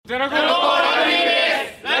Hey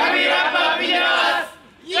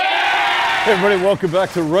everybody, welcome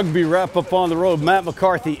back to Rugby Wrap Up on the Road. Matt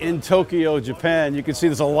McCarthy in Tokyo, Japan. You can see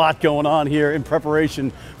there's a lot going on here in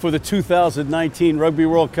preparation for the 2019 Rugby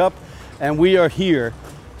World Cup. And we are here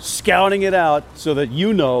scouting it out so that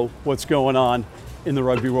you know what's going on in the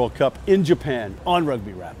Rugby World Cup in Japan on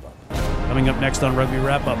Rugby Wrap Up. Coming up next on Rugby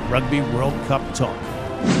Wrap Up, Rugby World Cup Talk.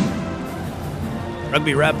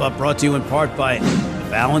 Rugby Wrap Up brought to you in part by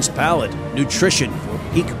The Balanced Palate, nutrition for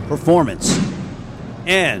peak performance.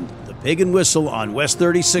 And the Pig and Whistle on West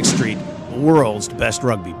 36th Street, the world's best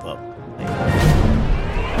rugby pub.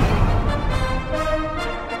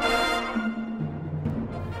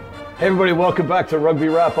 Hey everybody, welcome back to Rugby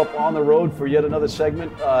Wrap Up on the Road for yet another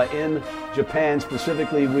segment in Japan.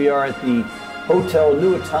 Specifically, we are at the Hotel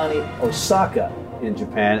Nuitani Osaka in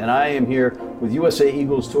Japan, and I am here with USA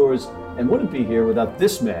Eagles Tours, and wouldn't be here without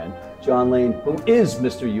this man, John Lane, who is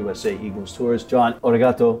Mr. USA Eagles Tours. John,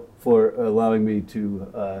 arigato for allowing me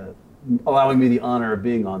the honor of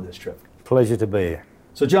being on this trip. Pleasure to be here.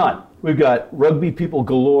 So John, we've got rugby people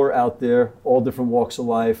galore out there, all different walks of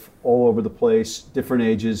life, all over the place, different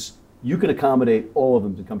ages. You can accommodate all of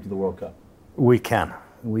them to come to the World Cup. We can.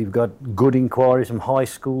 We've got good inquiries from high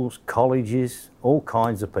schools, colleges, all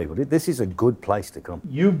kinds of people. This is a good place to come.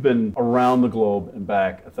 You've been around the globe and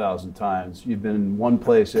back 1,000 times. You've been in one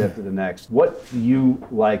place after the next. What do you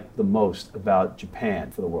like the most about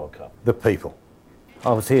Japan for the World Cup? The people.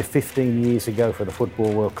 I was here 15 years ago for the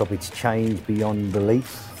Football World Cup. It's changed beyond belief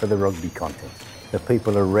for the rugby content. The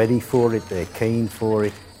people are ready for it, they're keen for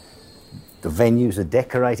it. The venues are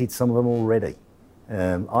decorated, some of them already.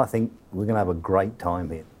 I think we're going to have a great time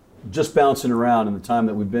here. Just bouncing around in the time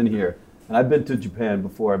that we've been here, and I've been to Japan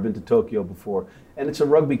before, I've been to Tokyo before, and it's a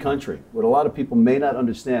rugby country. What a lot of people may not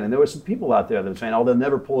understand, and there were some people out there that were saying, oh, they'll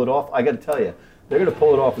never pull it off. I got to tell you, they're going to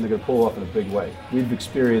pull it off, and they're going to pull it off in a big way. We've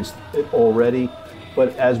experienced it already,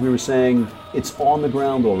 but as we were saying, it's on the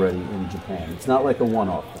ground already in Japan. It's not like a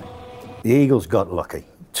one-off thing. The Eagles got lucky.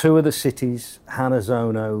 Two of the cities,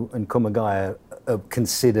 Hanazono and Kumagaya, are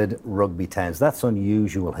considered rugby towns. That's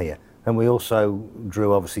unusual here. And we also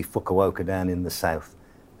drew, obviously, Fukuoka down in the south.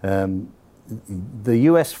 The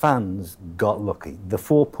US fans got lucky. The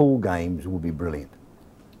 4 pool games will be brilliant.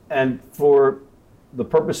 And for the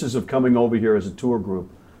purposes of coming over here as a tour group,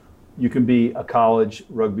 you can be a college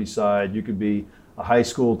rugby side, you could be a high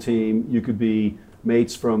school team, you could be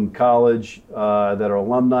mates from college that are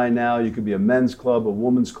alumni now, you could be a men's club, a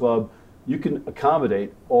women's club. You can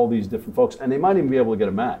accommodate all these different folks, and they might even be able to get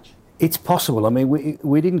a match. It's possible. I mean,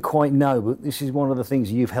 we didn't quite know, but this is one of the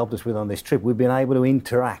things you've helped us with on this trip. We've been able to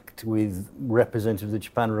interact with representatives of the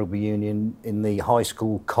Japan Rugby Union in the high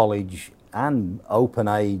school, college, and open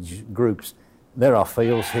age groups. There are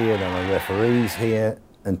fields here, there are referees here,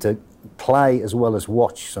 and to play as well as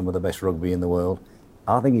watch some of the best rugby in the world,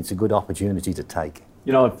 I think it's a good opportunity to take.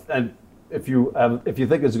 You know, if you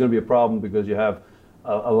think it's going to be a problem because you have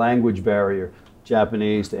a language barrier,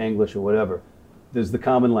 Japanese to English or whatever, there's the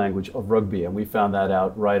common language of rugby, and we found that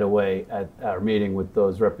out right away at our meeting with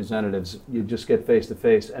those representatives. You just get face to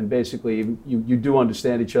face, and basically you do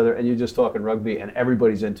understand each other, and you're just talking rugby, and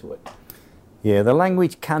everybody's into it. Yeah, the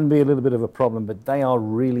language can be a little bit of a problem, but they are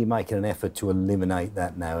really making an effort to eliminate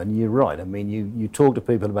that now. And you're right. I mean, you talk to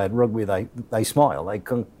people about rugby, they smile.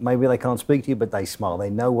 Maybe they can't speak to you, but they smile. They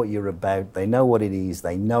know what you're about. They know what it is.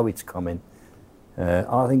 They know it's coming.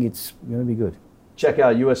 I think it's going to be good. Check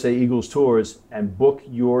out USA Eagles Tours and book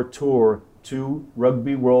your tour to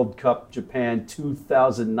Rugby World Cup Japan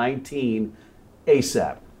 2019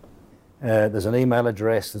 ASAP. There's an email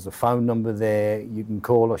address, there's a phone number there. You can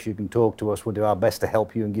call us, you can talk to us. We'll do our best to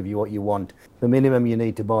help you and give you what you want. The minimum you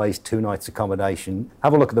need to buy is 2 nights accommodation.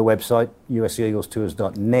 Have a look at the website,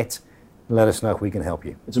 usaeaglestours.net. Let us know if we can help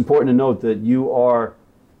you. It's important to note that you are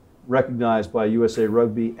recognized by USA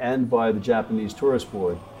Rugby and by the Japanese Tourist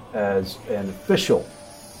Board as an official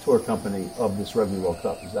tour company of this Rugby World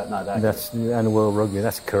Cup. Is that not accurate? And World Rugby,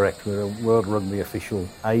 that's correct. We're a World Rugby official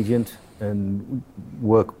agent and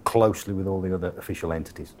work closely with all the other official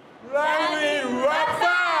entities.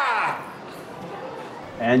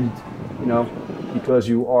 And, you know, because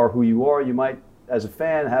you are who you are, you might, as a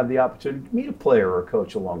fan, have the opportunity to meet a player or a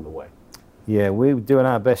coach along the way. Yeah, we're doing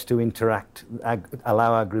our best to interact,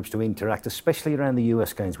 allow our groups to interact, especially around the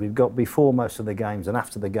US games. We've got before most of the games and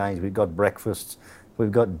after the games, we've got breakfasts,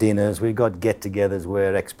 we've got dinners, we've got get-togethers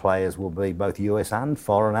where ex-players will be, both US and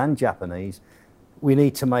foreign and Japanese. We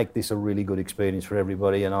need to make this a really good experience for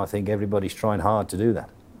everybody, and I think everybody's trying hard to do that.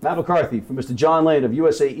 Matt McCarthy for Mr. John Lane of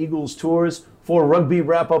USA Eagles Tours for Rugby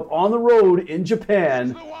Wrap-Up on the road in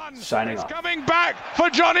Japan. Signing off. Coming back for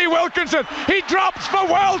Johnny Wilkinson. He drops for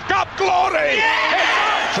World Cup glory.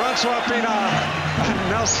 Yeah! Francois Pienaar and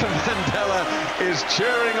Nelson Mandela is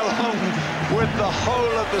cheering along with the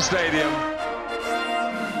whole of the stadium.